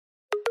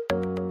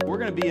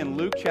going to be in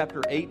Luke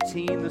chapter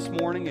 18 this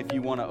morning, if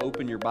you want to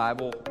open your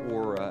Bible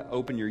or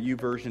open your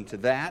YouVersion to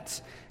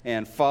that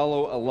and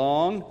follow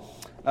along.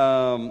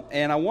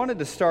 And I wanted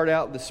to start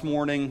out this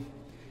morning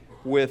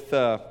with,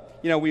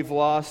 we've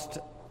lost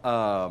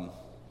some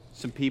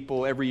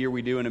people every year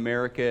we do in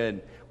America,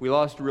 and we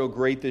lost real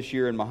great this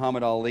year in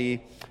Muhammad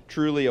Ali,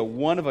 truly a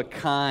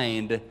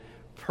one-of-a-kind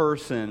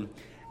person.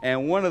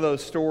 And one of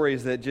those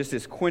stories that just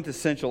is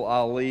quintessential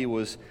Ali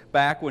was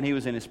back when he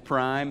was in his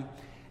prime,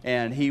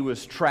 and he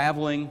was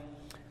traveling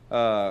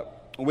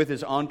with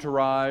his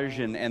entourage,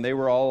 and they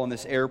were all on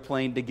this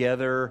airplane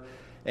together,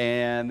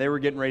 and they were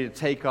getting ready to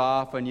take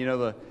off, and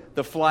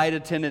the flight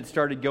attendant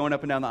started going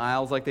up and down the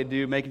aisles like they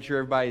do, making sure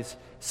everybody's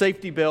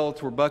safety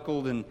belts were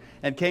buckled,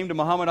 and came to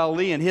Muhammad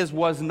Ali, and his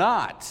was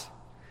not.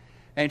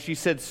 And she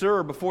said,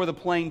 "Sir, before the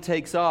plane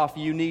takes off,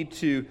 you need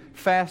to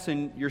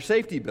fasten your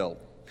safety belt."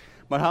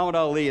 Muhammad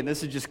Ali, and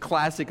this is just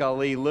classic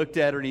Ali, looked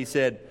at her and he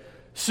said,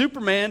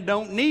 "Superman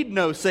don't need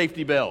no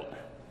safety belt."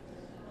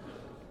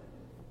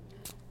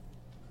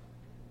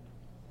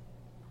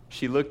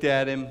 She looked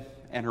at him,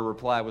 and her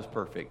reply was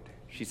perfect.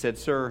 She said,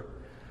 "Sir,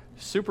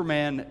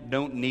 Superman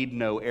don't need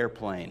no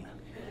airplane."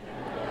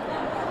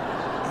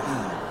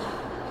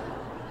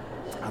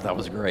 I thought it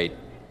was great.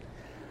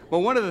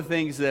 Well, one of the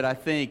things that I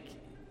think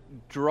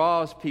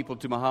draws people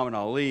to Muhammad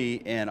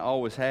Ali, and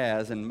always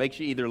has, and makes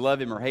you either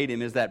love him or hate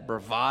him, is that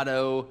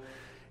bravado,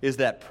 is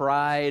that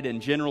pride,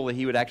 and generally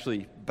he would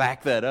actually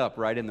back that up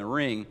right in the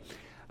ring.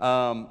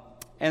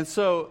 And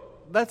so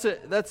that's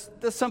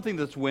something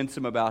that's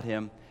winsome about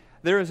him.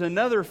 There is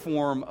another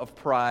form of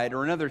pride,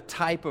 or another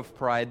type of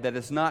pride, that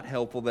is not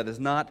helpful, that is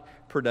not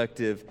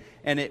productive,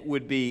 and it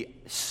would be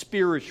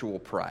spiritual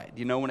pride.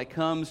 When it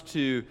comes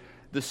to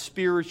the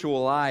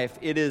spiritual life,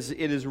 it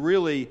is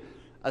really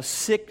a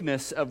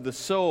sickness of the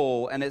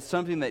soul, and it's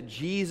something that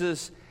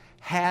Jesus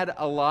had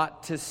a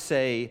lot to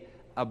say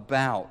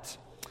about.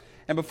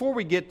 And before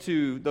we get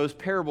to those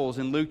parables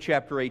in Luke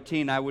chapter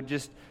 18, I would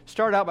just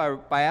start out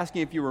by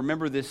asking if you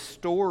remember this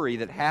story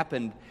that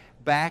happened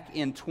back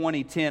in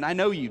 2010. I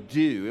know you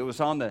do. It was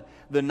on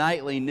the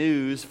nightly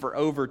news for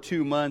over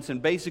 2 months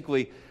and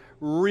basically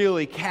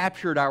really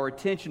captured our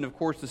attention. Of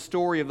course, the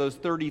story of those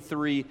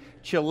 33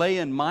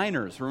 Chilean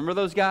miners. Remember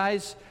those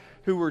guys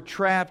who were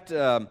trapped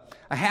a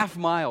half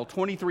mile,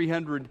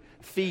 2,300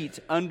 feet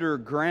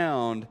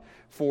underground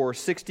for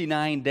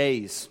 69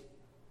 days.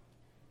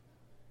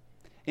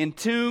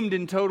 Entombed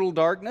in total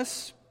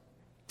darkness.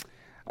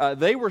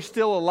 They were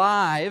still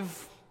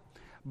alive,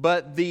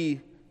 but the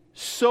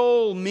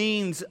sole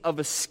means of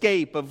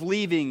escape, of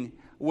leaving,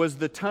 was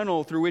the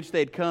tunnel through which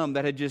they'd come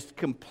that had just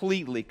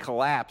completely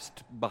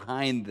collapsed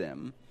behind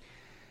them.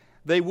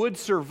 They would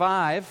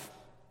survive,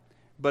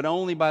 but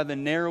only by the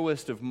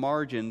narrowest of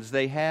margins.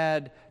 They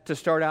had to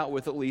start out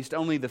with at least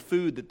only the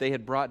food that they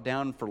had brought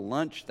down for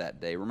lunch that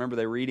day. Remember,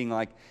 they were eating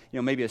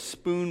maybe a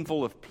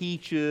spoonful of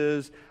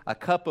peaches, a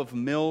cup of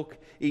milk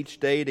each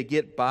day to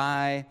get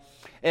by.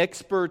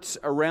 Experts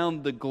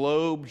around the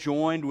globe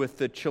joined with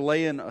the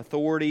Chilean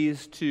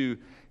authorities to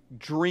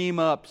dream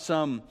up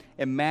some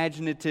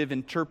imaginative,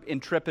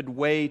 intrepid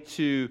way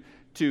to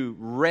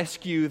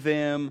rescue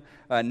them.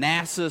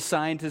 NASA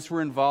scientists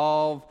were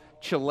involved.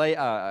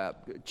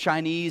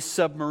 Chinese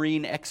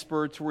submarine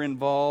experts were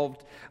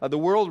involved. The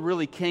world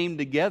really came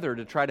together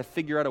to try to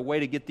figure out a way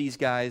to get these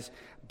guys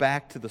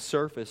back to the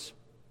surface.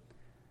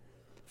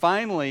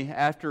 Finally,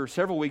 after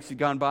several weeks had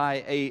gone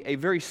by, a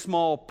very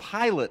small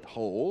pilot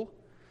hole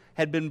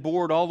had been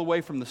bored all the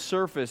way from the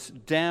surface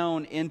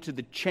down into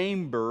the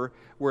chamber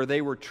where they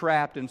were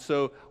trapped, and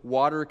so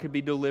water could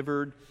be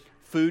delivered,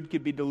 food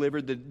could be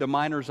delivered. The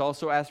miners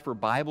also asked for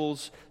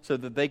Bibles so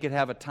that they could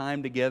have a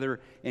time together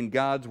in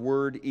God's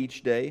Word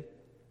each day.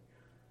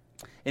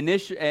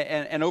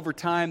 And over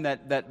time,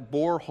 that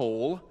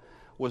borehole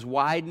was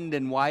widened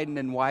and widened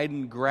and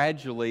widened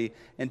gradually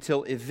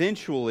until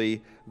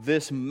eventually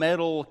this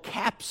metal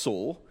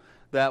capsule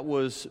that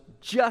was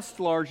just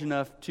large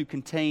enough to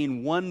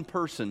contain one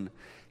person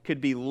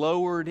could be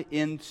lowered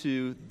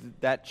into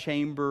that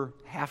chamber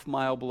half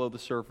mile below the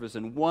surface,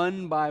 and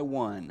one by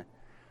one,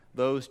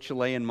 those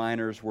Chilean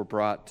miners were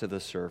brought to the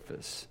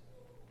surface.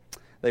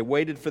 They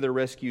waited for their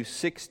rescue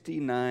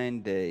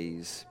 69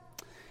 days.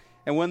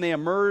 And when they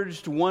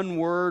emerged, one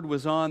word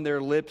was on their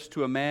lips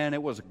to a man.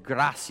 It was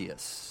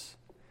gracias.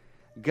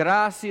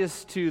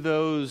 Gracias to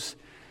those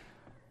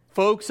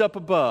folks up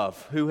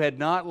above who had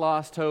not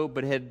lost hope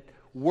but had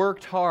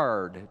worked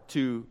hard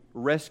to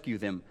rescue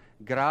them.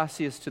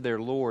 Gracias to their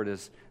Lord,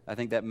 as I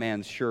think that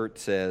man's shirt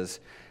says.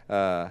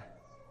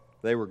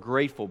 They were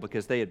grateful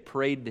because they had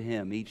prayed to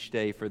Him each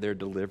day for their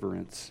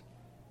deliverance.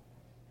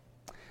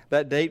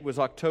 That date was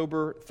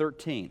October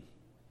 13.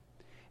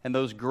 And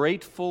those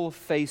grateful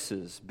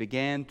faces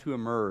began to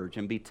emerge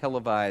and be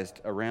televised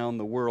around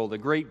the world. A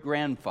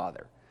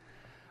great-grandfather,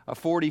 a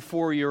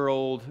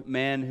 44-year-old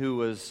man who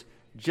was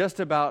just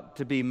about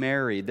to be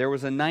married. There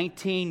was a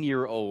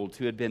 19-year-old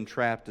who had been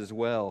trapped as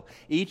well.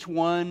 Each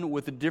one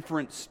with a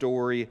different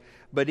story,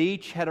 but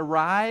each had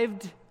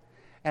arrived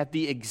at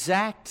the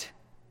exact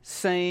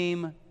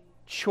same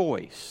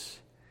choice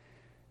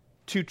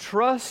to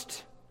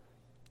trust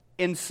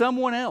in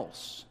someone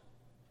else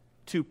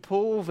to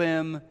pull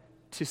them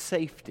to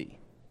safety.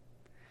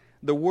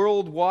 The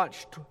world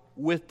watched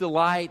with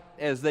delight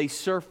as they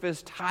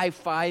surfaced,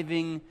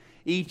 high-fiving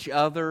each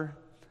other,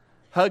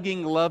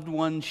 hugging loved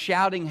ones,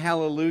 shouting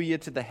hallelujah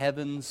to the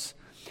heavens.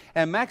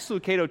 And Max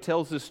Lucado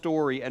tells this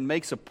story and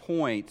makes a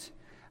point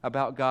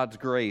about God's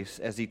grace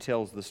as he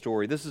tells the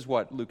story. This is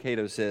what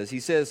Lucado says. He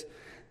says,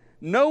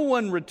 "No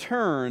one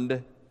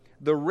returned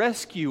the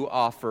rescue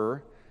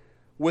offer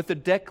with a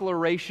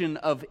declaration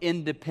of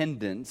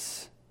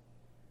independence.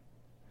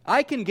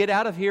 I can get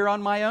out of here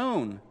on my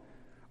own,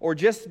 or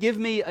just give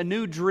me a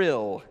new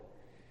drill."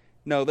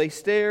 No, they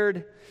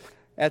stared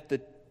at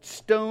the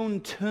stone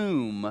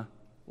tomb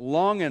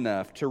long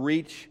enough to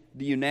reach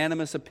the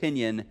unanimous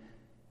opinion,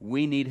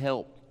 we need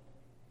help.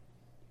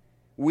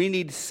 We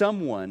need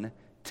someone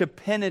to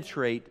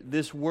penetrate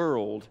this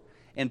world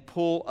and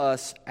pull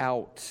us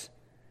out.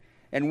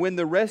 And when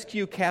the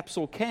rescue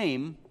capsule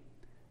came,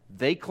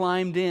 they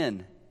climbed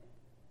in.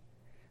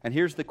 And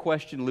here's the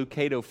question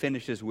Lucado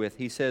finishes with.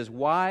 He says,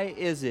 why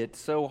is it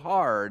so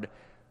hard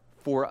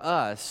for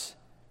us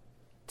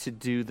to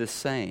do the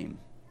same?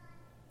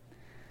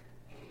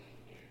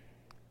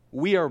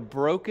 We are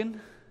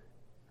broken.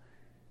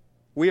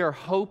 We are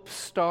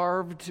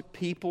hope-starved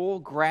people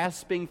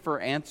grasping for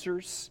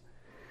answers.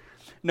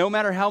 No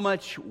matter how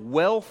much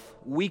wealth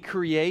we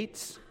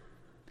create,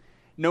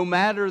 no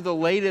matter the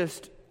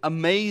latest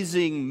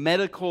amazing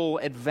medical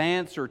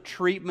advance or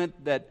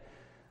treatment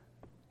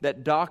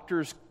that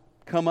doctors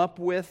come up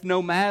with,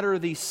 no matter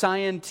the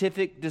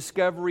scientific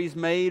discoveries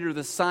made or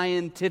the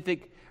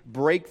scientific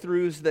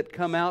breakthroughs that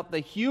come out, the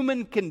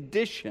human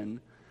condition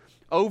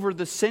over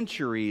the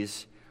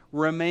centuries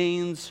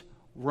remains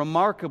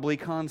remarkably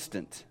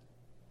constant.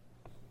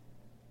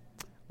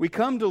 We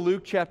come to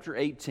Luke chapter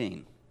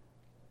 18,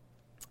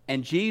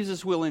 and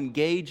Jesus will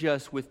engage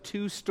us with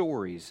two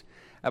stories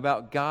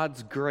about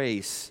God's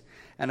grace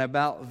and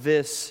about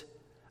this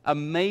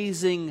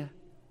amazing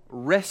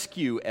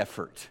rescue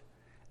effort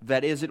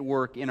that is at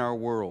work in our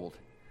world.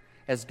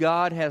 As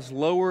God has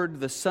lowered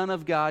the Son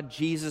of God,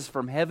 Jesus,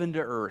 from heaven to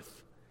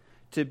earth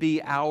to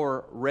be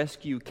our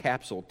rescue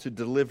capsule to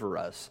deliver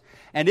us.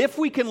 And if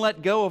we can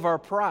let go of our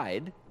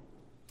pride,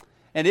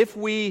 and if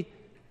we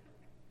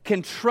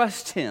can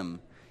trust Him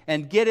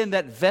and get in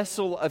that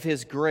vessel of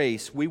His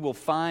grace, we will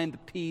find the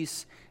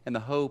peace and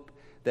the hope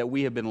that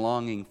we have been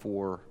longing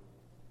for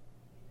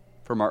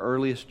from our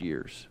earliest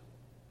years.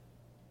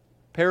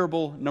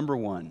 Parable number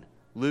 1,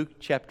 Luke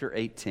chapter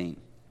 18.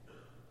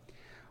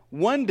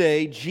 One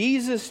day,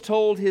 Jesus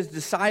told His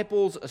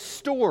disciples a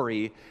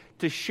story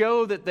to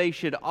show that they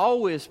should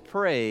always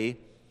pray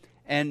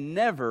and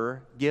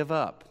never give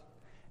up.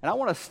 And I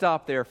want to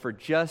stop there for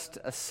just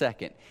a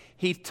second.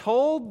 He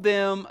told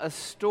them a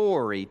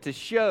story to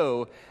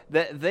show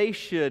that they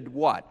should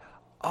what?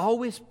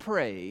 Always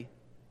pray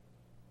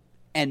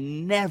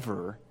and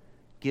never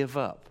give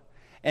up.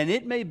 And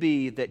it may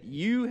be that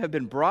you have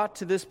been brought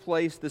to this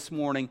place this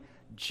morning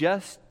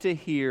just to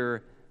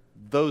hear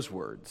those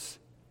words.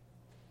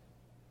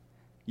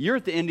 You're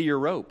at the end of your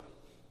rope.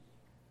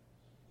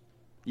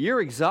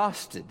 You're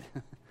exhausted.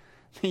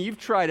 You've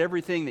tried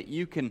everything that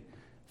you can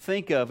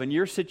think of, and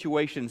your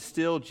situation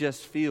still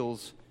just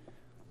feels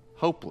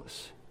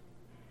hopeless.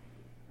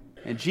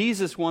 And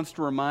Jesus wants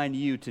to remind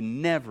you to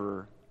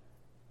never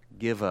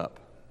give up,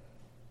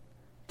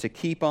 to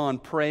keep on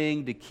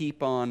praying, to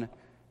keep on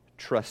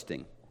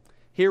trusting.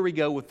 Here we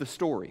go with the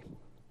story.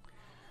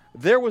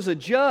 There was a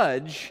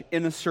judge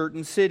in a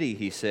certain city,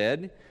 he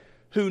said,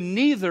 who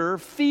neither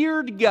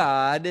feared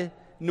God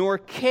nor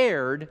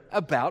cared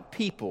about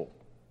people.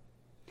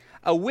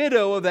 A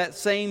widow of that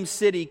same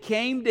city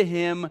came to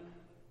him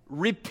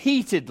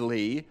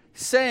repeatedly,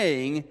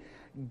 saying,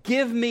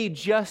 "Give me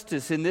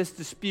justice in this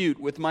dispute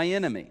with my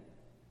enemy."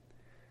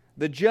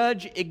 The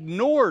judge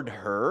ignored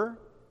her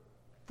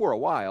for a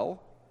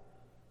while,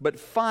 but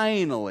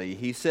finally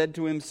he said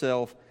to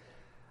himself,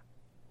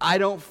 "I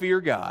don't fear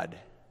God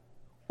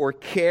or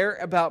care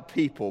about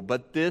people,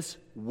 but this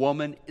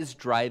woman is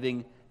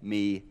driving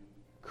me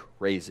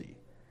crazy.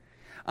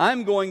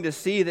 I'm going to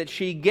see that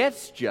she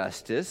gets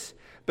justice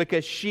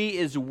because she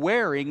is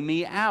wearing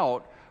me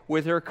out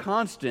with her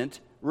constant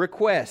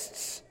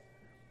requests."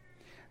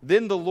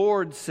 Then the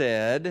Lord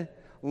said,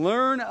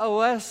 "Learn a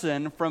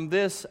lesson from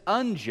this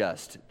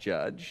unjust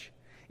judge.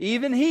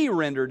 Even he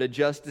rendered a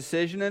just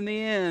decision in the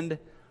end.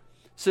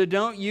 So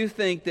don't you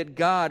think that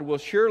God will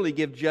surely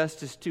give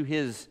justice to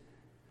His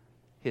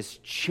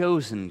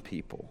chosen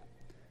people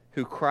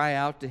who cry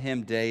out to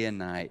Him day and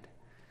night?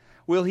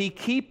 Will He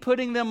keep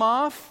putting them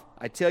off?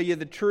 I tell you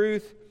the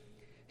truth,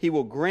 He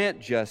will grant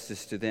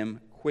justice to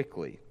them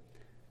quickly.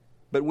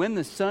 But when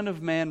the Son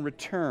of Man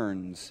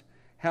returns,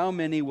 how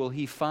many will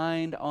He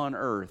find on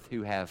earth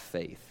who have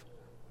faith?"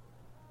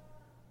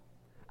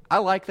 I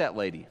like that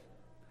lady.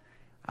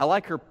 I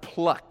like her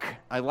pluck.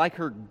 I like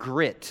her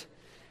grit.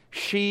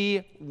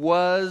 She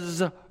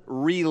was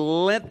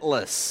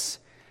relentless.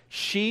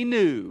 She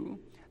knew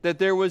that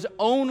there was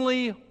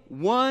only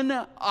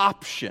one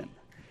option.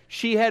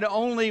 She had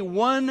only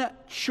one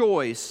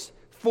choice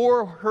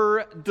for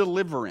her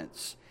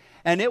deliverance,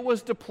 and it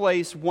was to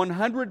place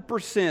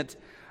 100%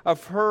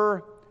 of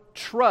her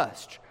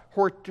trust,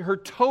 her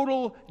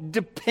total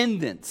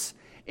dependence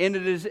in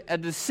a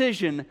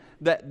decision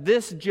that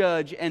this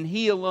judge and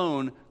he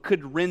alone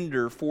could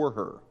render for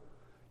her.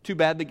 Too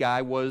bad the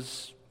guy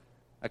was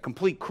a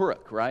complete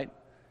crook, right?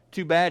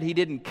 Too bad he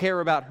didn't care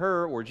about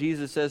her, or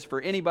Jesus says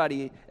for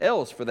anybody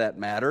else for that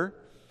matter.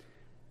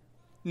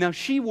 Now,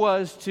 she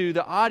was, to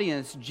the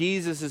audience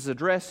Jesus is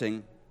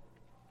addressing,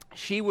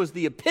 she was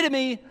the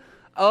epitome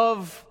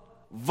of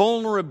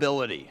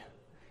vulnerability.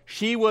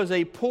 She was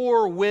a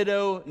poor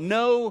widow,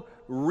 no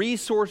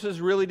resources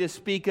really to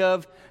speak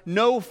of,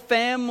 no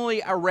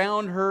family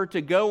around her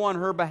to go on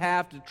her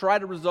behalf to try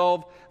to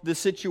resolve the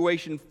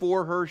situation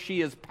for her.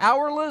 She is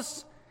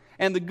powerless,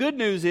 and the good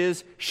news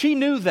is she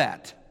knew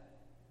that.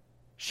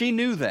 She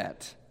knew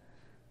that.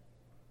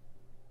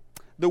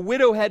 The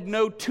widow had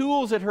no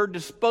tools at her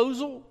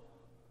disposal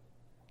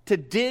to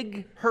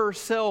dig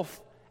herself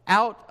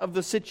out of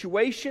the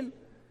situation.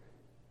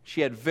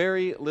 She had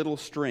very little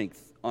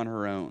strength on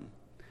her own.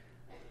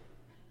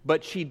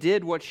 But she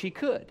did what she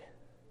could,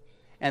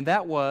 and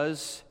that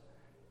was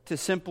to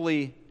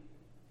simply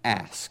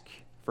ask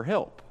for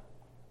help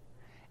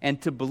and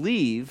to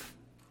believe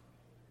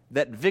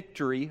that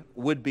victory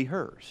would be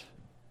hers.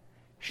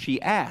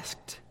 She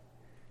asked,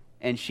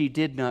 and she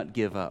did not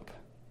give up.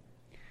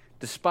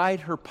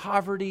 Despite her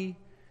poverty,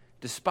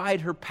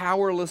 despite her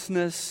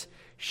powerlessness,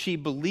 she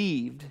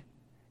believed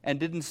and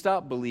didn't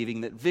stop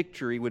believing that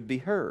victory would be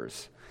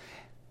hers.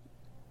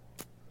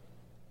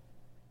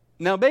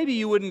 Now, maybe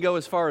you wouldn't go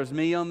as far as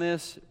me on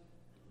this,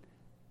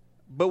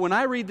 but when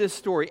I read this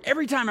story,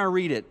 every time I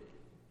read it,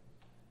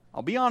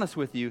 I'll be honest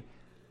with you,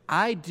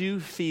 I do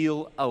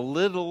feel a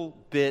little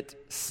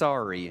bit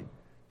sorry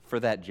for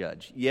that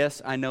judge.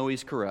 Yes, I know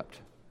he's corrupt.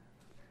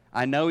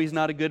 I know he's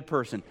not a good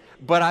person,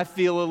 but I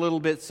feel a little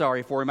bit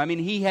sorry for him. I mean,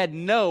 he had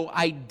no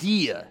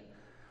idea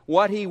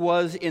what he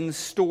was in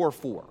store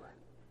for.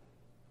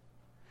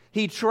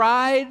 He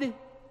tried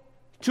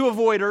to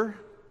avoid her.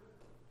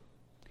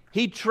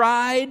 He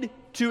tried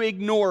to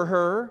ignore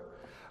her,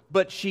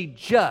 but she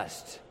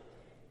just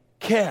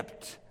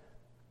kept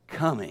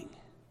coming.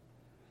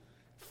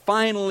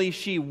 Finally,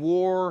 she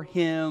wore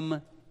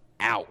him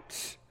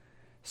out.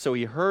 So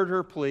he heard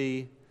her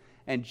plea,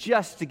 and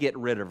just to get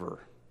rid of her,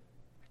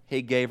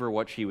 he gave her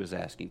what she was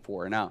asking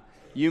for. Now,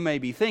 you may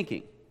be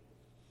thinking,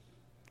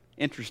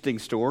 interesting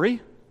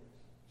story.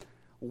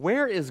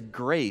 Where is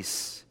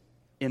grace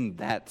in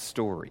that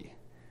story?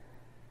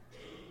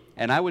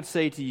 And I would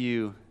say to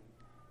you,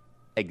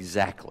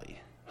 exactly.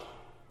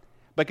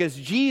 Because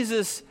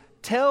Jesus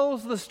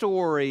tells the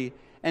story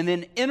and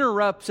then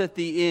interrupts at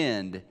the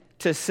end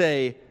to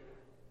say,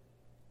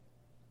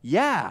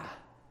 yeah,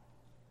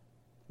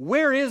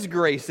 where is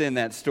grace in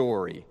that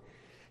story?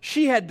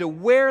 She had to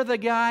wear the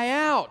guy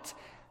out.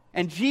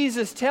 And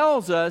Jesus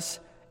tells us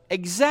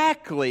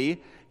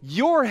exactly,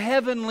 your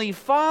heavenly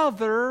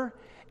Father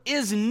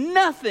is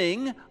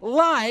nothing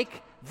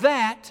like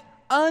that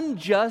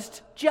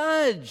unjust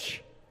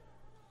judge.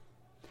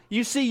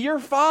 You see, your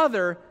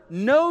Father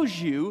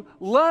knows you,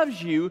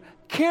 loves you,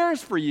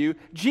 cares for you.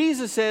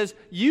 Jesus says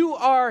you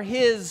are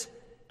His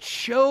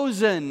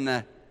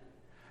chosen.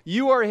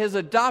 You are His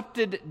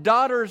adopted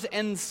daughters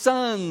and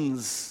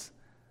sons.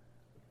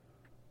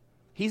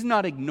 He's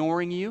not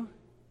ignoring you.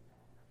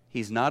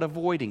 He's not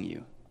avoiding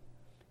you.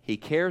 He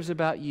cares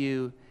about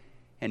you,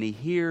 and He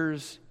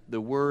hears the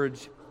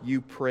words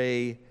you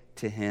pray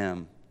to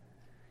Him.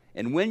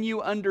 And when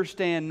you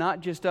understand,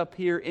 not just up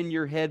here in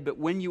your head, but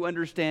when you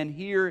understand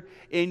here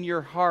in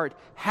your heart,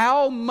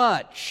 how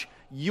much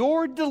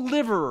your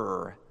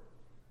deliverer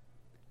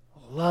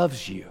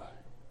loves you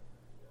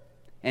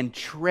and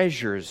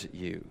treasures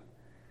you,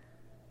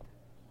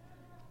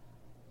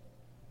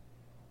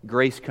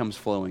 grace comes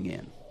flowing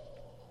in.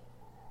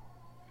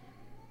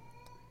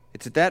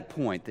 It's at that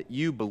point that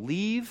you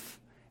believe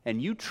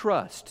and you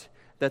trust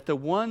that the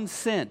one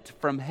sent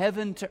from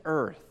heaven to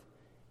earth,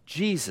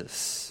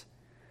 Jesus,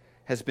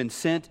 has been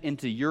sent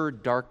into your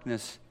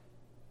darkness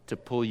to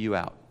pull you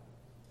out.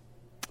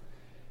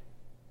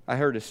 I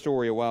heard a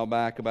story a while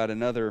back about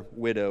another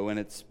widow, and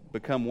it's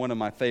become one of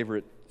my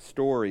favorite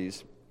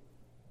stories.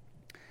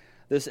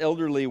 This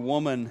elderly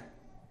woman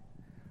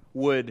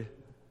would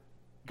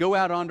go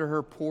out onto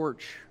her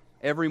porch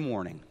every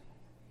morning.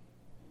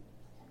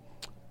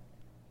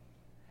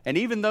 And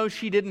even though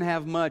she didn't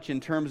have much in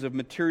terms of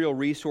material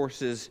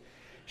resources,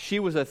 she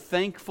was a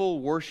thankful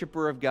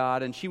worshiper of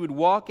God, and she would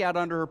walk out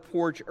onto her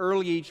porch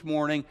early each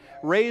morning,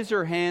 raise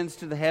her hands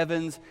to the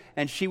heavens,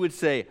 and she would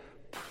say,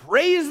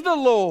 "Praise the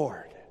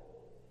Lord."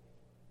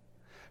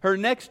 Her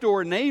next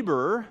door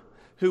neighbor,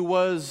 who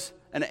was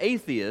an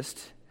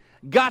atheist,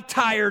 got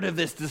tired of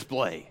this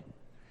display.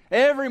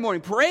 Every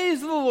morning,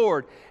 praise the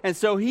Lord. And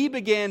so he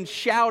began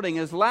shouting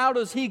as loud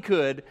as he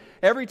could.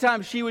 Every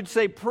time she would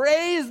say,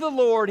 "Praise the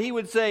Lord," he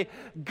would say,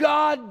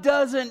 "God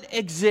doesn't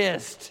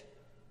exist."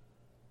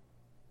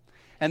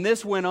 And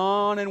this went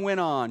on and went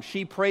on.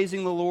 She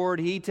praising the Lord,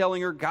 he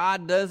telling her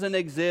God doesn't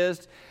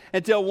exist,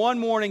 until one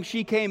morning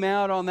she came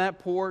out on that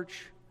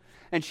porch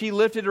and she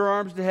lifted her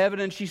arms to heaven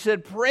and she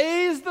said,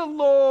 "Praise the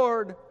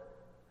Lord."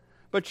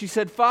 But she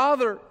said,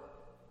 "Father,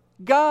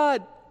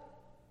 God,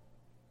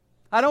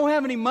 I don't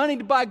have any money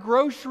to buy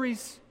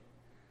groceries.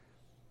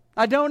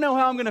 I don't know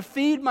how I'm going to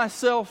feed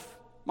myself.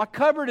 My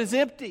cupboard is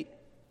empty.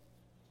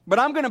 But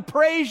I'm going to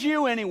praise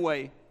you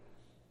anyway."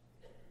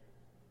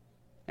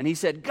 And he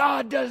said,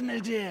 "God doesn't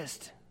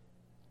exist."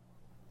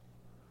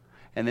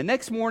 And the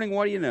next morning,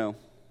 what do you know?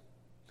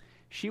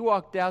 She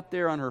walked out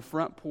there on her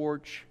front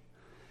porch,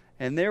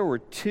 and there were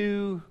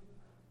 2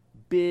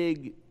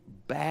 big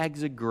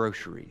bags of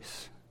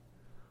groceries.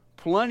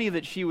 Plenty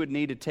that she would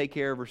need to take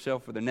care of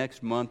herself for the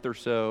next month or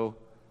so.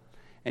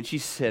 And she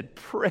said,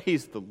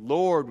 "Praise the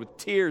Lord," with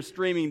tears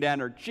streaming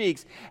down her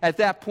cheeks. At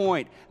that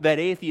point, that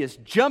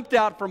atheist jumped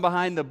out from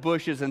behind the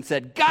bushes and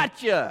said,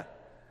 "Gotcha!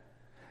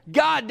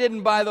 God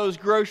didn't buy those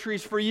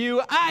groceries for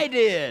you. I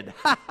did."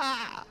 Ha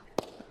ha!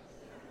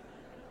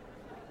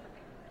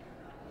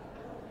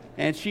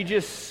 And she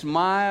just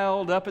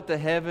smiled up at the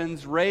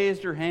heavens,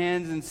 raised her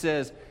hands, and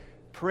says,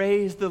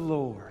 "Praise the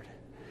Lord.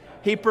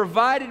 He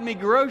provided me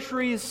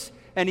groceries,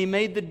 and he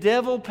made the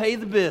devil pay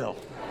the bill."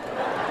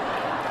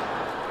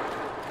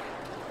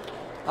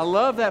 I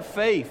love that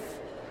faith.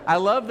 I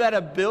love that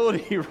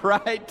ability,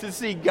 right, to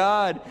see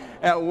God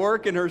at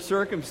work in her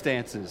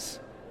circumstances.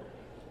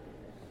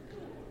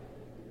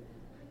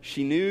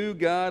 She knew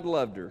God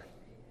loved her.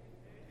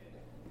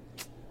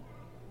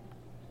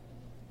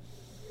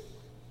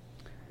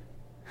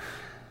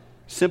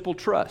 Simple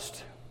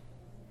trust.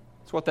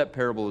 That's what that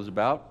parable is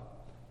about.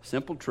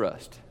 Simple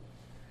trust.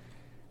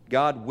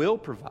 God will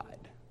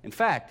provide. In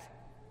fact,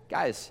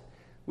 guys,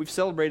 we've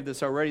celebrated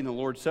this already in the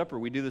Lord's Supper.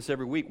 We do this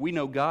every week. We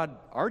know God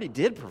already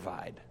did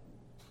provide.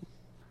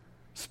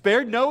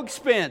 Spared no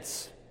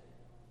expense.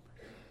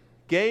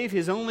 Gave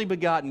His only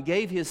begotten,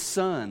 gave His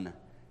Son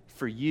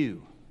for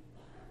you.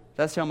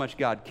 That's how much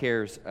God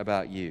cares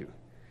about you.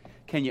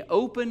 Can you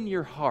open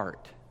your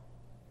heart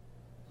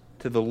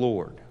to the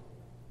Lord?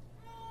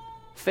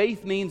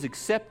 Faith means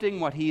accepting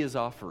what He is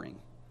offering.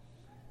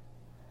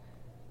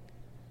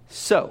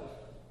 So,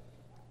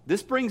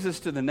 this brings us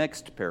to the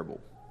next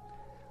parable,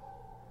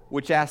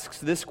 which asks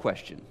this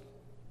question: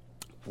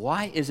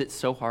 why is it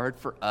so hard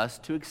for us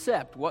to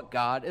accept what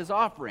God is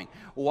offering?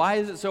 Why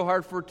is it so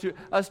hard for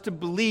us to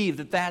believe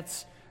that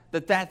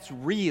that's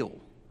real?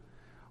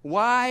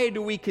 Why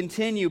do we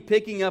continue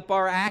picking up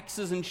our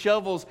axes and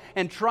shovels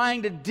and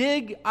trying to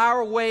dig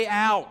our way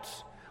out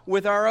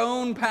with our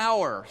own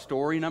power?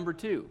 Story number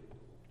 2,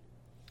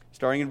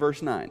 starting in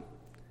verse 9.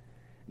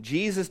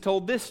 Jesus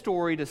told this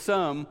story to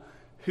some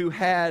who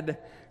had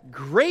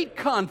great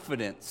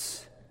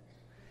confidence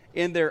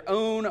in their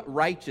own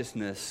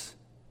righteousness,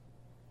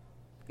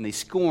 and they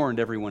scorned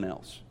everyone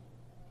else.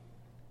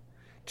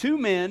 2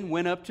 men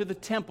went up to the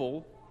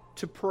temple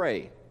to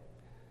pray.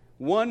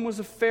 One was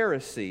a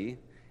Pharisee,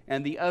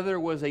 and the other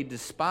was a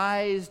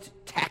despised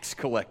tax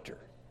collector.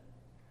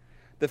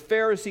 The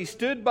Pharisee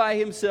stood by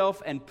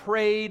himself and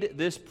prayed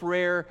this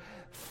prayer: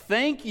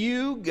 "Thank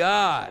you,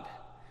 God,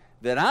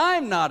 that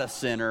I'm not a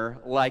sinner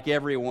like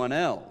everyone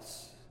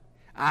else.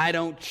 I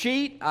don't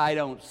cheat, I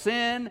don't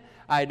sin,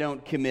 I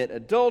don't commit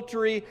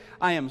adultery.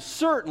 I am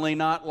certainly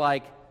not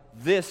like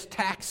this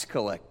tax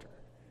collector.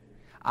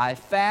 I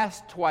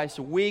fast twice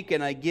a week,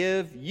 and I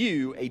give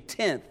you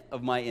 1/10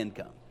 of my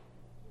income."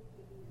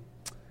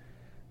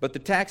 But the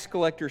tax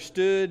collector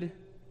stood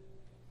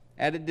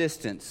at a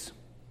distance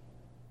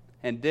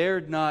and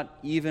dared not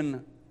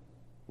even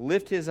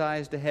lift his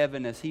eyes to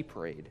heaven as he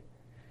prayed.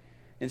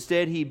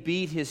 Instead, he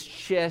beat his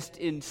chest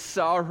in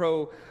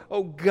sorrow.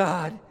 "Oh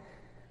God,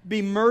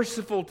 be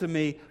merciful to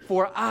me,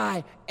 for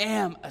I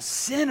am a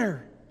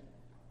sinner."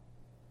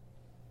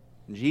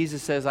 And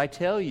Jesus says, "I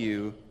tell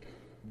you,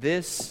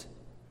 this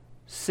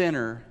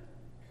sinner,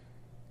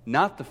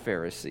 not the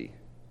Pharisee,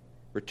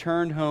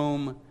 returned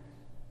home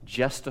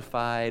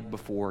justified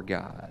before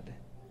God.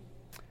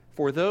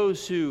 For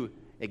those who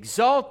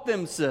exalt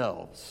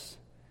themselves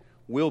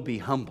will be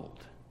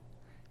humbled,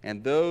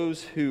 and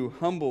those who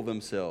humble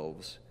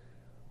themselves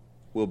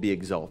will be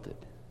exalted."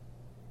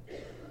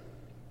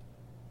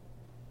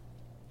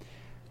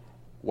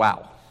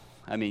 Wow.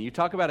 I mean, you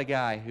talk about a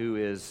guy who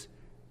is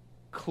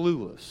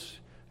clueless,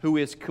 who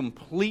is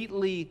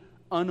completely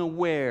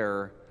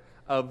unaware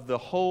of the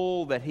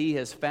hole that he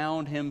has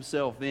found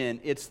himself in.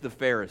 It's the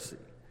Pharisee.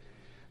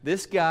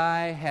 This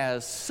guy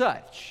has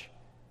such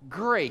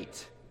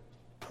great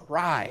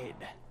pride.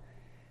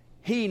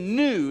 He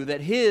knew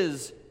that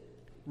his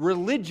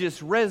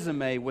religious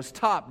resume was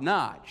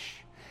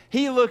top-notch.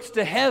 He looks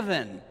to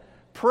heaven,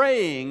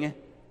 praying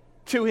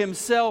to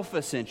himself,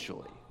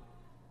 essentially,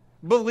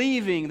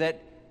 believing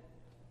that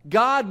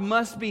God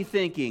must be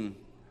thinking,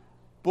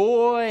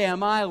 "Boy,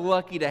 am I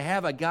lucky to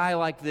have a guy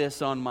like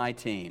this on my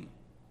team.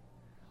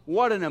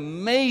 What an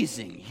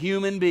amazing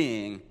human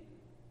being."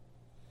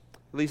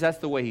 At least that's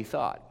the way he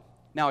thought.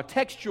 Now, a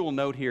textual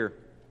note here.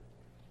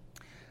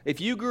 If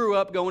you grew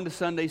up going to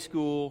Sunday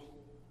school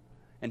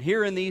and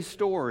hearing these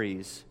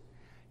stories,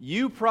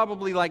 you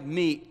probably, like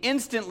me,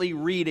 instantly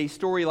read a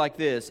story like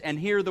this and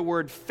hear the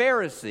word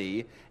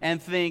Pharisee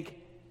and think,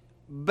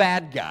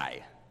 bad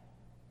guy.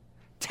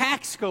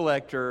 Tax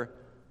collector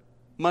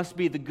must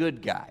be the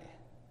good guy,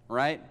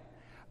 right?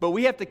 But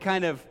we have to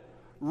kind of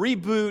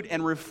reboot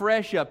and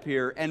refresh up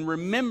here and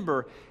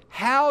remember,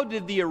 how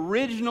did the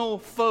original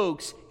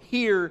folks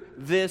hear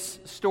this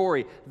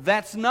story?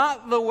 That's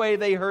not the way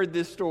they heard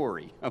this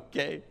story,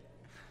 okay?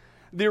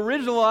 The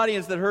original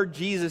audience that heard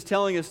Jesus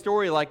telling a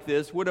story like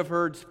this would have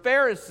heard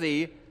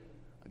Pharisee,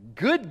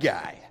 good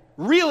guy,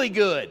 really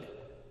good.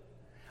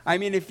 I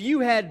mean, if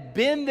you had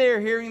been there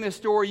hearing this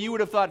story, you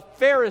would have thought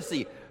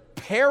Pharisee,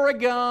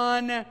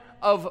 paragon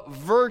of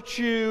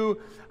virtue,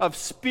 of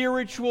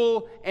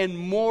spiritual and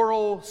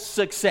moral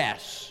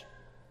success.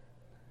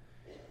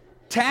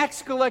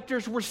 Tax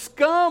collectors were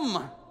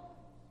scum.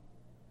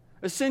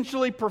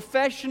 Essentially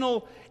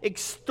professional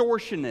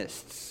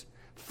extortionists,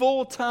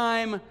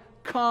 full-time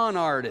con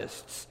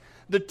artists.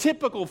 The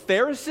typical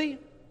Pharisee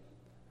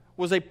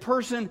was a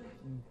person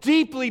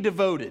deeply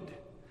devoted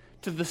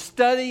to the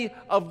study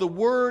of the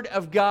Word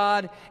of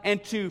God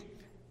and to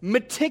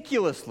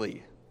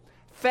meticulously,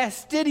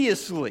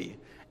 fastidiously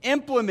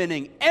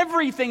implementing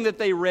everything that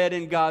they read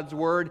in God's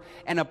Word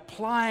and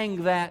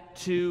applying that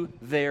to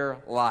their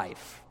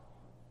life.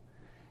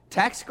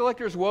 Tax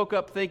collectors woke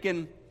up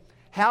thinking,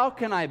 how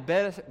can I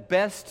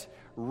best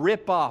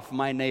rip off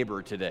my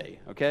neighbor today,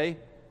 okay?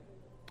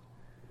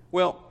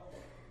 Well,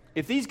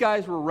 if these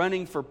guys were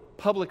running for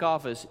public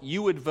office,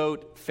 you would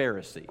vote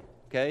Pharisee,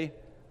 okay?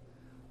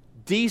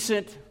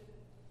 Decent,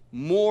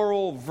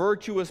 moral,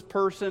 virtuous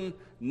person,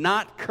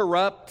 not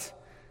corrupt.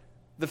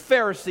 The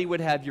Pharisee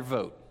would have your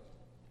vote.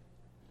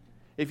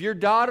 If your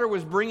daughter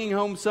was bringing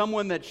home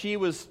someone that she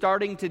was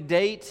starting to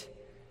date,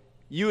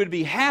 you would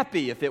be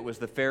happy if it was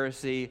the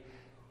Pharisee.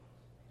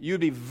 You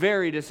would be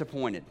very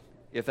disappointed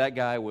if that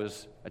guy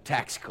was a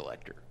tax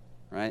collector,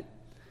 right?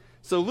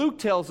 So Luke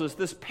tells us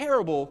this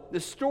parable,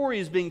 this story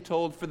is being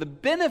told for the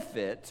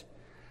benefit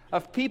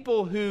of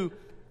people who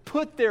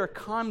put their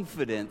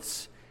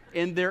confidence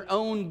in their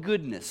own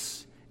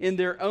goodness, in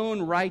their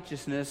own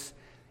righteousness,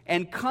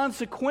 and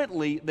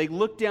consequently, they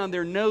look down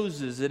their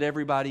noses at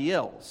everybody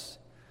else.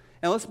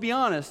 And let's be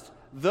honest,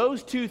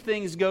 those two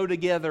things go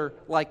together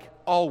like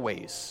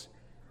always.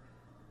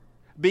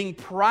 Being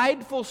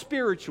prideful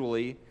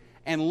spiritually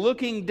and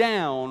looking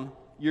down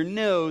your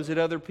nose at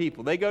other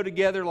people. They go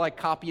together like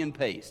copy and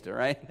paste, all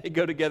right? They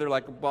go together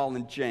like a ball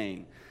and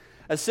chain.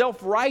 A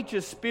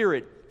self-righteous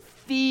spirit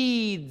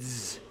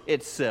feeds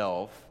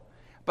itself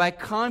by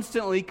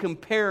constantly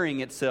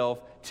comparing itself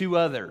to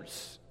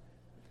others,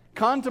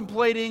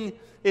 contemplating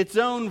its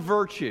own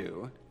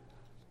virtue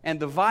and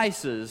the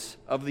vices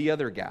of the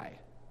other guy.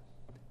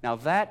 Now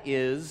that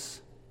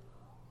is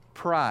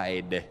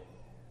pride.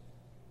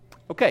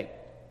 Okay.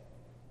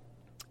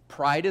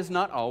 Pride is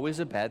not always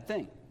a bad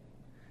thing.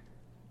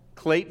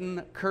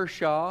 Clayton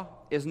Kershaw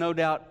is no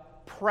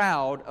doubt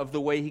proud of the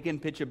way he can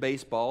pitch a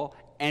baseball,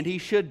 and he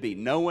should be.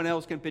 No one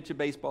else can pitch a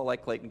baseball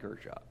like Clayton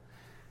Kershaw.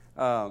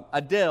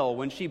 Adele,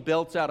 when she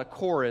belts out a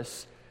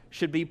chorus,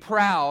 should be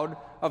proud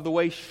of the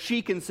way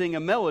she can sing a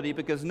melody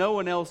because no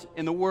one else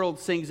in the world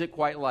sings it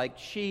quite like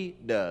she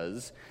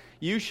does.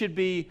 You should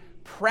be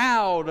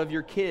proud of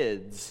your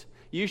kids.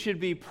 You should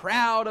be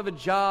proud of a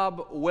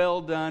job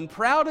well done,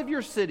 proud of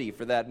your city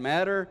for that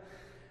matter.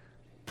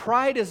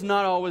 Pride is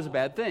not always a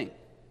bad thing.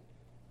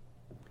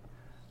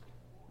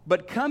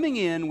 But coming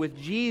in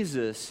with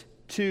Jesus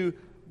to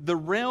the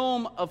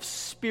realm of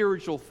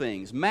spiritual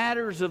things,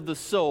 matters of the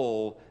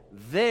soul,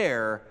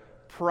 there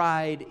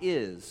pride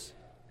is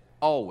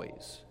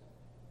always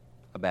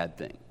a bad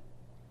thing.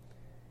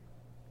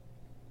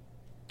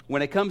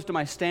 When it comes to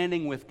my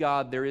standing with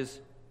God, there is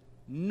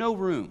no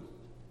room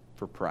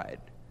for pride.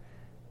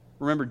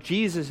 Remember,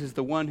 Jesus is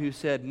the one who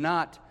said,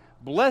 not,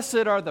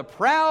 blessed are the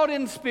proud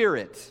in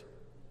spirit,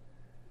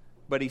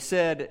 but he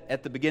said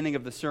at the beginning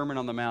of the Sermon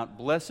on the Mount,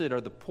 blessed are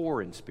the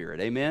poor in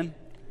spirit. Amen?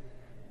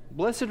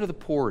 Blessed are the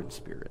poor in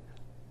spirit.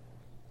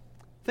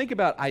 Think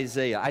about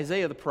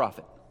Isaiah the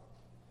prophet.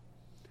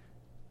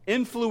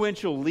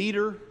 Influential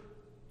leader,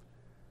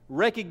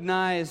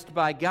 recognized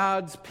by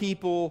God's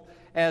people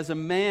as a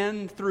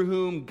man through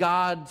whom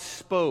God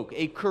spoke,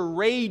 a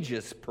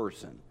courageous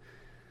person.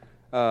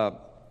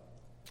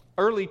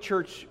 Early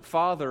church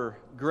father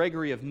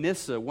Gregory of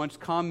Nyssa once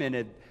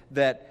commented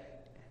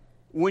that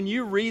when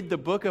you read the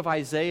book of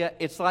Isaiah,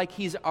 it's like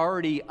he's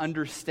already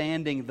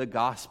understanding the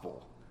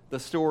gospel, the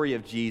story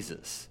of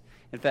Jesus.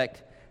 In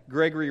fact,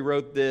 Gregory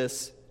wrote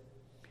this,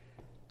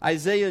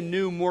 Isaiah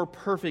knew more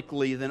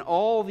perfectly than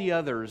all the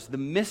others the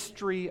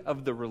mystery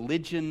of the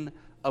religion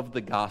of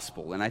the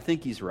gospel. And I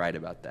think he's right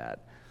about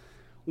that.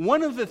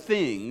 One of the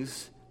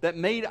things that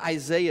made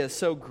Isaiah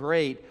so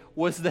great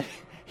was that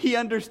he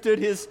understood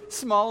his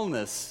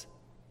smallness.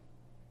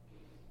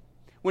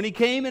 When he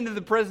came into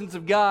the presence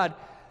of God,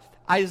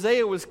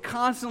 Isaiah was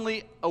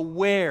constantly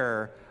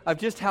aware of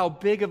just how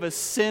big of a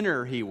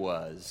sinner he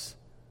was.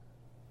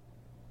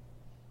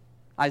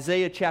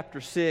 Isaiah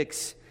chapter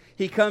 6,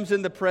 he comes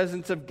in the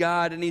presence of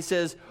God and he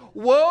says,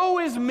 "Woe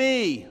is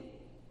me,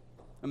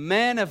 a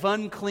man of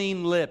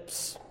unclean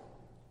lips.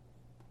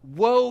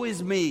 Woe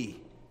is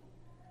me."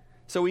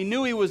 So he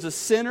knew he was a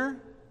sinner.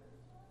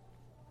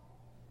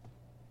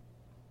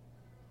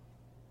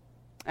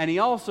 And he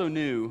also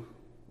knew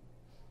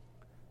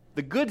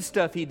the good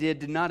stuff he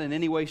did not in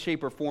any way,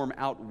 shape, or form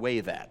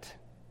outweigh that.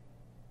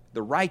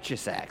 The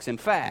righteous acts. In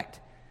fact,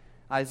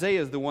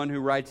 Isaiah is the one who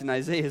writes in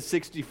Isaiah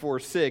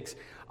 64:6,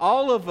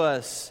 all of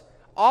us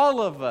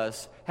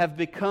have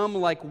become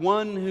like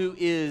one who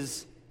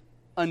is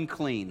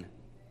unclean.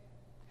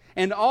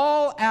 And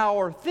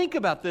think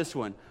about this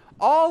one,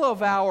 all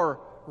of our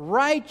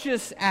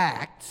righteous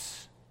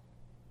acts,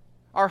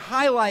 our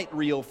highlight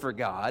reel for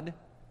God,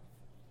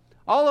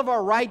 all of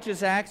our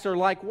righteous acts are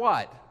like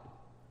what?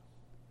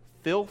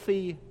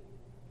 Filthy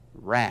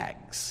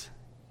rags.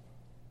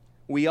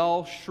 We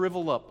all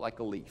shrivel up like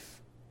a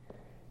leaf.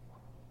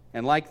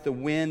 And like the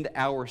wind,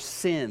 our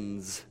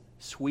sins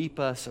sweep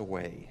us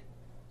away.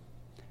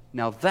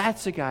 Now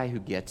that's a guy who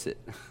gets it.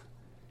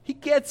 He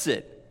gets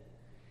it.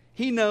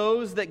 He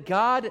knows that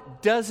God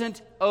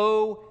doesn't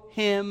owe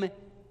him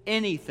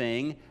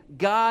anything.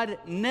 God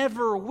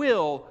never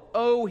will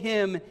owe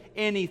him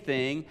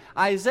anything.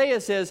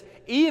 Isaiah says,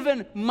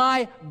 even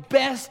my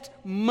best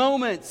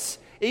moments,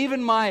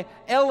 even my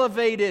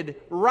elevated,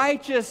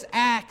 righteous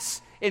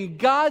acts, in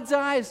God's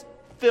eyes,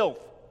 filth,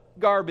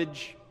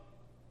 garbage.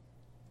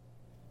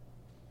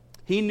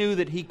 He knew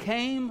that he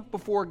came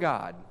before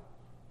God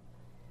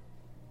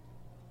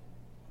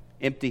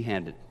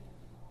empty-handed,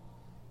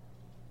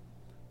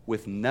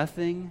 with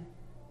nothing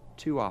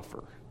to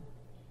offer.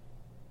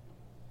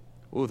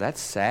 Oh,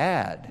 that's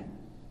sad.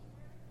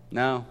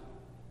 No,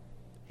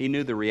 he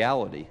knew the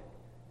reality,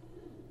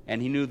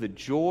 and he knew the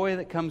joy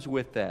that comes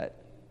with that.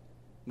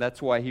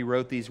 That's why he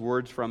wrote these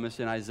words from us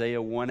in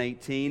Isaiah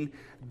 1:18.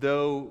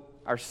 Though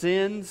our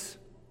sins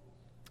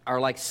are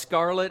like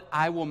scarlet,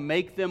 I will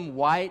make them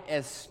white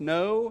as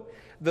snow.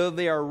 Though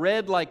they are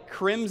red like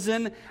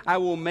crimson, I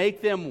will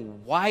make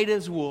them white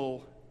as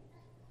wool.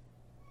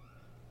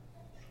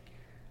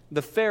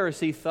 The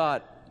Pharisee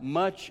thought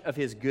much of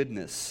his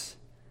goodness,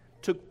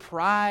 took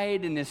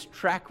pride in his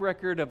track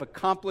record of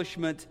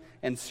accomplishment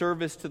and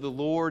service to the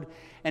Lord,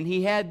 and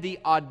he had the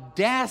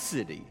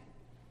audacity,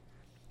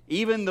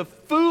 even the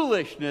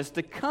foolishness,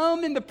 to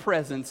come in the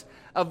presence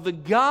of the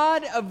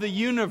God of the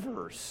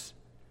universe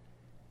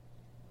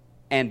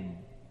and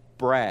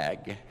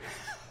brag.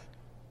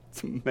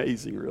 It's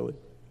amazing, really.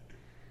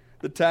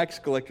 The tax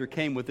collector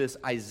came with this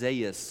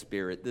Isaiah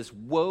spirit, this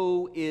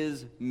woe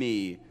is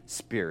me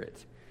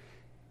spirit.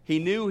 He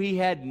knew he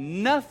had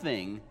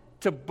nothing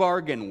to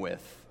bargain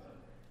with,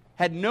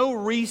 had no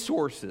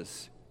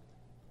resources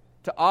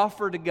to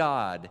offer to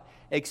God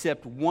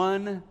except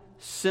one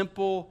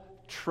simple,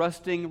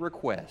 trusting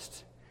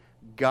request.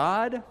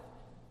 God,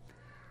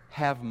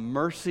 have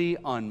mercy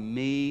on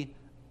me,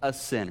 a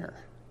sinner.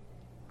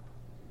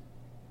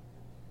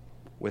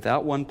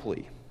 Without one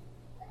plea,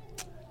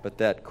 but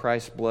that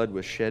Christ's blood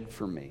was shed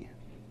for me.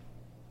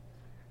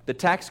 The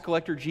tax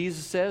collector,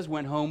 Jesus says,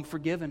 went home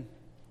forgiven.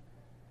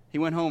 He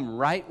went home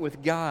right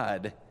with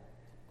God.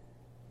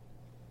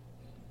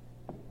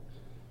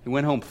 He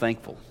went home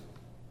thankful.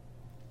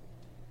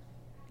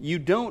 You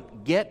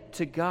don't get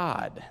to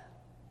God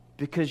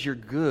because you're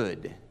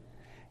good.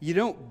 You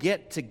don't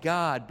get to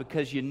God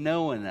because you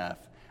know enough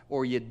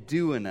or you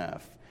do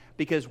enough.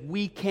 Because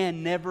we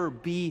can never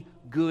be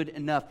good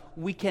enough.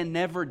 We can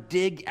never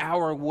dig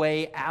our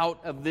way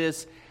out of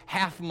this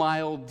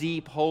half-mile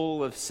deep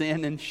hole of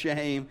sin and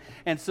shame.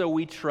 And so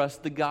we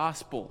trust the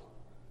gospel.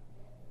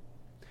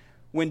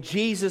 When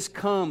Jesus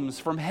comes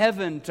from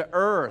heaven to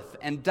earth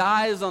and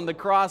dies on the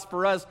cross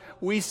for us,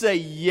 we say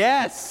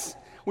yes.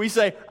 We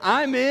say,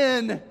 I'm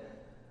in.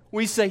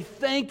 We say,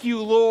 thank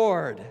you,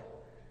 Lord.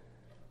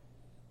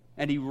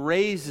 And he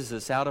raises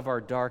us out of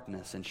our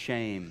darkness and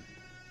shame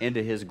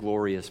into his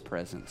glorious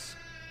presence.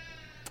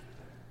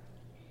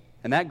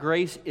 And that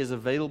grace is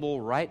available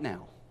right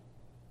now.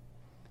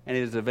 And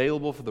it is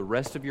available for the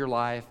rest of your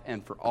life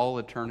and for all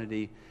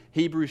eternity.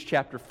 Hebrews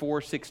chapter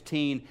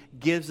 4:16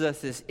 gives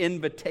us this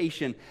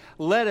invitation.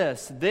 Let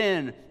us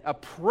then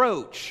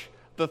approach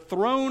the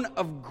throne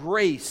of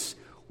grace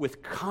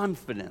with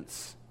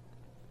confidence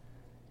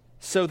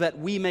so that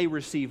we may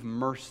receive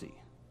mercy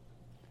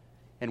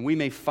and we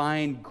may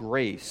find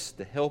grace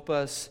to help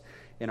us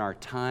in our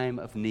time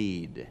of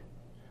need.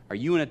 Are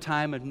you in a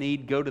time of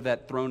need? Go to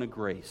that throne of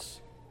grace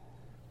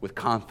with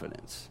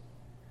confidence,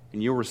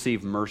 and you'll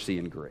receive mercy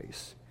and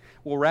grace.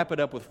 We'll wrap it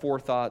up with 4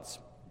 thoughts.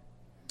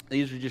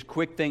 These are just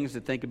quick things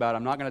to think about.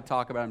 I'm not going to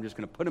talk about them. I'm just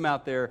going to put them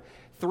out there.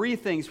 3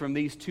 things from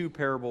these 2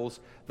 parables.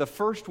 The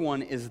first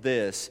one is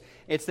this.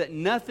 It's that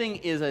nothing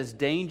is as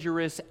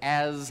dangerous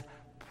as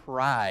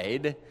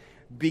pride,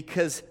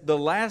 because the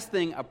last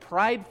thing a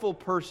prideful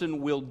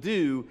person will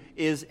do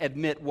is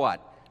admit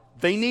what?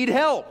 They need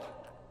help.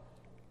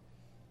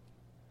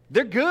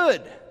 They're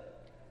good.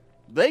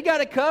 They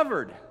got it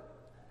covered.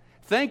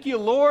 Thank you,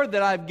 Lord,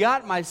 that I've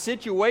got my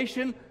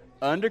situation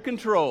under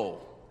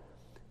control.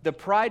 The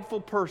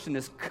prideful person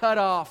is cut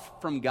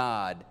off from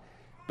God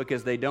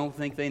because they don't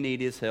think they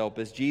need His help.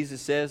 As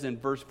Jesus says in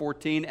verse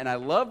 14, and I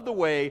love the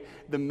way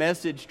the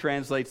Message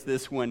translates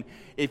this one,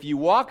 if you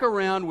walk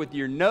around with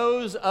your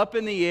nose up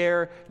in the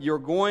air, you're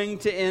going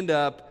to end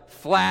up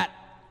flat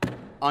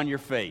on your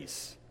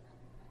face.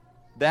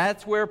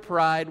 That's where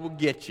pride will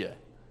get you.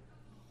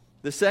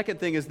 The second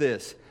thing is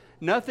this.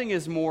 Nothing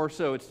is more,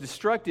 so it's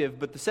destructive,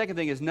 but the second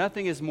thing is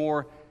nothing is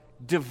more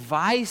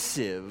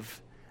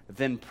divisive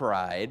than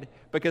pride,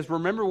 because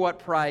remember what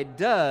pride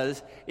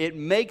does, it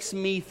makes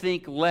me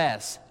think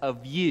less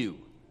of you.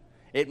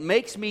 It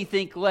makes me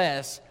think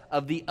less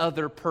of the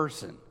other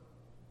person,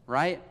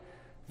 right?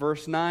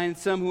 Verse 9,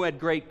 some who had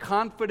great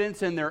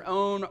confidence in their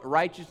own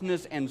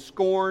righteousness and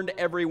scorned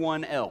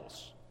everyone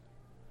else.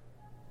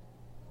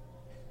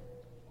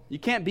 You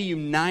can't be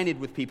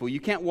united with people. You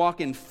can't walk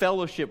in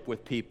fellowship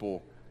with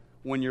people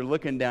when you're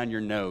looking down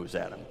your nose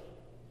at them,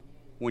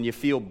 when you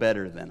feel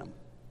better than them.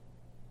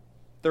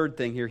 Third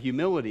thing here,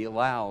 humility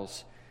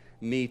allows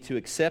me to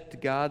accept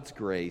God's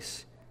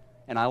grace,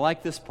 and I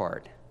like this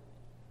part.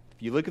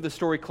 If you look at the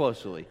story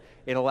closely,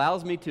 it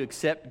allows me to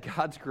accept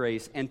God's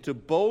grace and to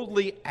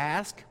boldly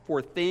ask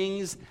for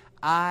things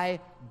I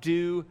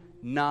do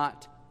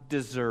not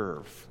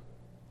deserve.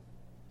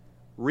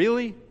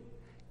 Really?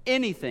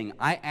 Anything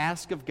I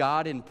ask of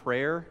God in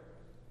prayer,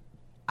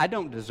 I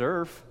don't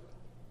deserve.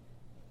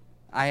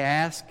 I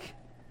ask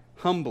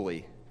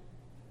humbly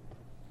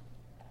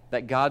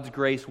that God's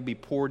grace will be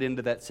poured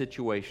into that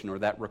situation or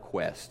that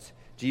request.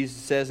 Jesus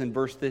says in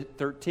verse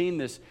 13,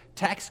 this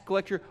tax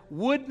collector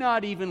would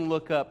not even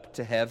look up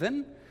to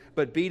heaven,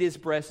 but beat his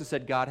breast and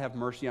said, God, have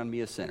mercy on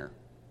me, a sinner.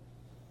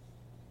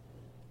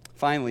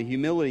 Finally,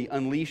 humility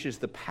unleashes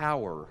the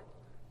power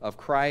of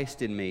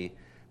Christ in me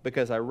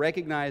because I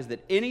recognize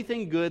that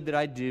anything good that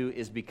I do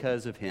is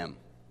because of Him.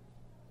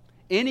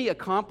 Any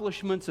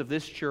accomplishments of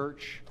this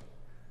church,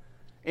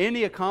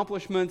 any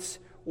accomplishments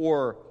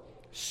or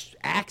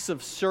acts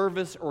of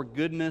service or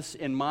goodness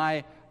in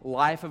my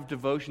life of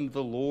devotion to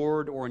the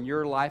Lord or in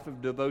your life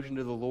of devotion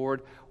to the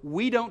Lord,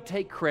 we don't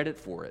take credit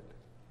for it.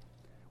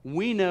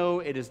 We know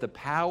it is the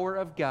power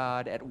of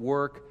God at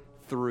work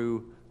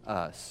through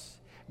us.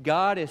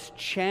 God is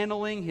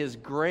channeling His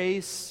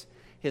grace,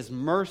 His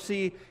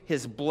mercy,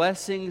 His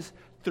blessings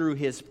through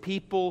His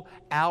people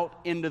out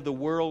into the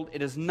world.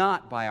 It is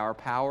not by our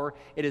power,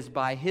 it is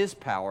by His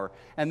power.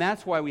 And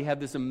that's why we have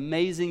this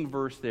amazing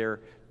verse there,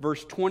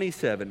 verse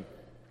 27.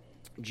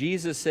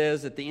 Jesus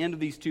says at the end of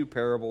these two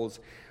parables,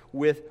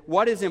 with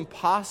what is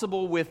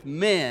impossible with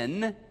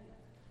men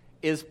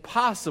is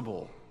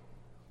possible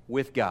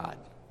with God.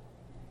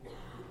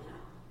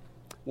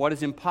 What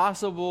is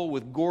impossible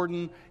with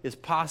Gordon is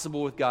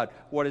possible with God.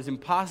 What is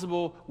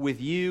impossible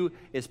with you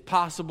is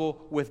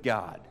possible with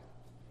God.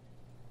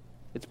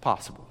 It's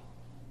possible.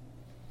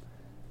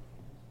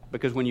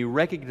 Because when you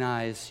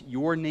recognize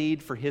your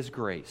need for His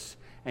grace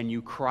and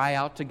you cry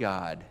out to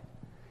God,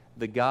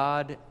 the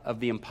God of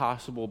the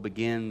impossible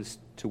begins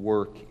to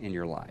work in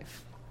your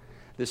life.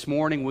 This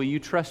morning, will you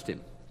trust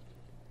Him?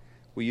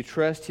 Will you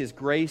trust His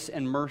grace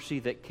and mercy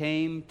that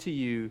came to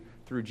you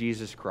through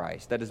Jesus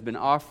Christ, that has been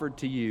offered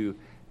to you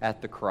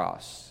at the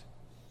cross?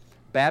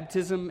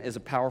 Baptism is a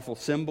powerful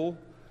symbol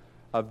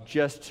of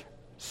just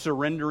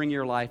surrendering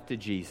your life to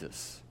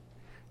Jesus.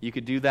 You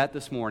could do that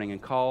this morning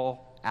and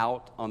call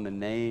out on the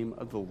name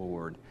of the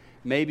Lord.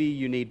 Maybe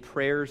you need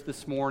prayers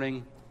this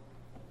morning.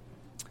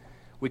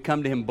 We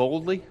come to Him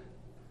boldly.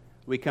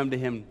 We come to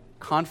Him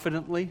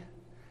confidently,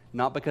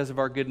 not because of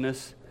our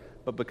goodness,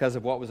 but because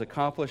of what was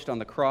accomplished on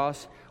the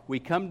cross. We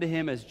come to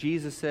Him, as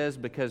Jesus says,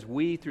 because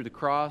we, through the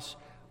cross,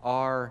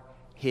 are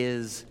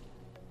His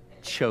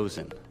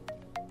chosen.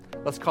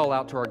 Let's call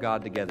out to our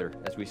God together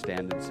as we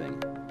stand and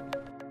sing.